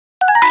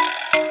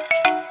King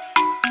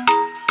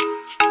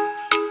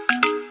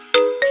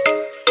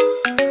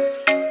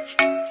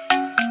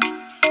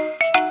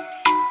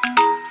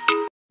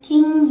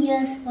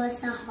Ears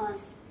was a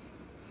horse,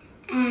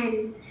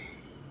 and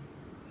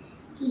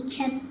he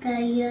kept the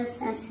ears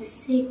as a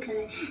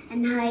secret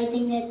and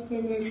hiding it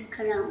in his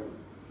crown.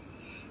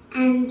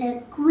 And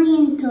the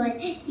queen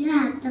told, you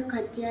have to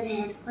cut your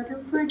hair for the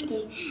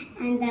birthday.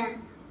 And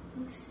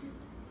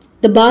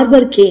the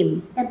barber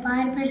came. The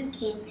barber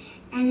came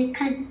and he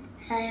cut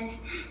hers.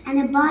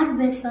 And the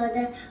barber saw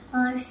the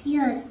horse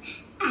ears.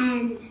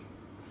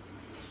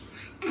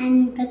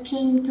 And the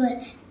king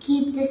told,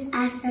 keep this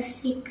as a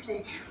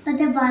secret. But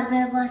the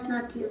barber was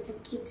not able to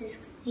keep this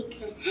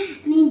secret.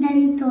 And he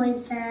then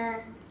told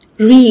the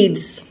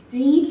reeds.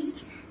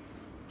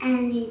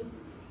 And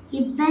he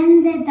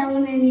bent it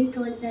down and he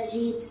told the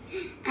reeds.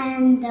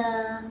 And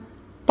the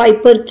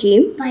piper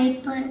came.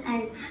 And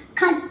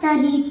cut the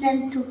reeds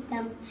and took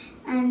them.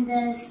 And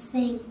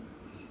sang,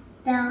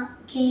 the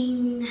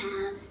king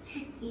has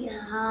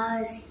your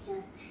horse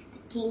here. The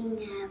king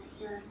has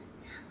your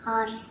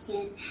horse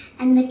here.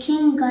 And the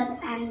king got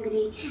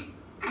angry.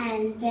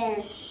 And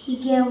then he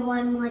gave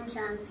one more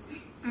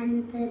chance.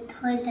 And they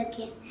told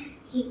again,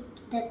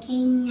 the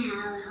king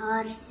have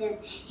horses.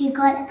 He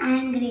got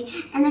angry,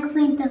 and the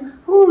queen said,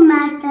 who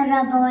master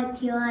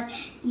about your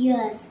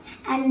ears?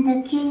 And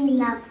the king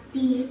laughed.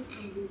 The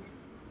end.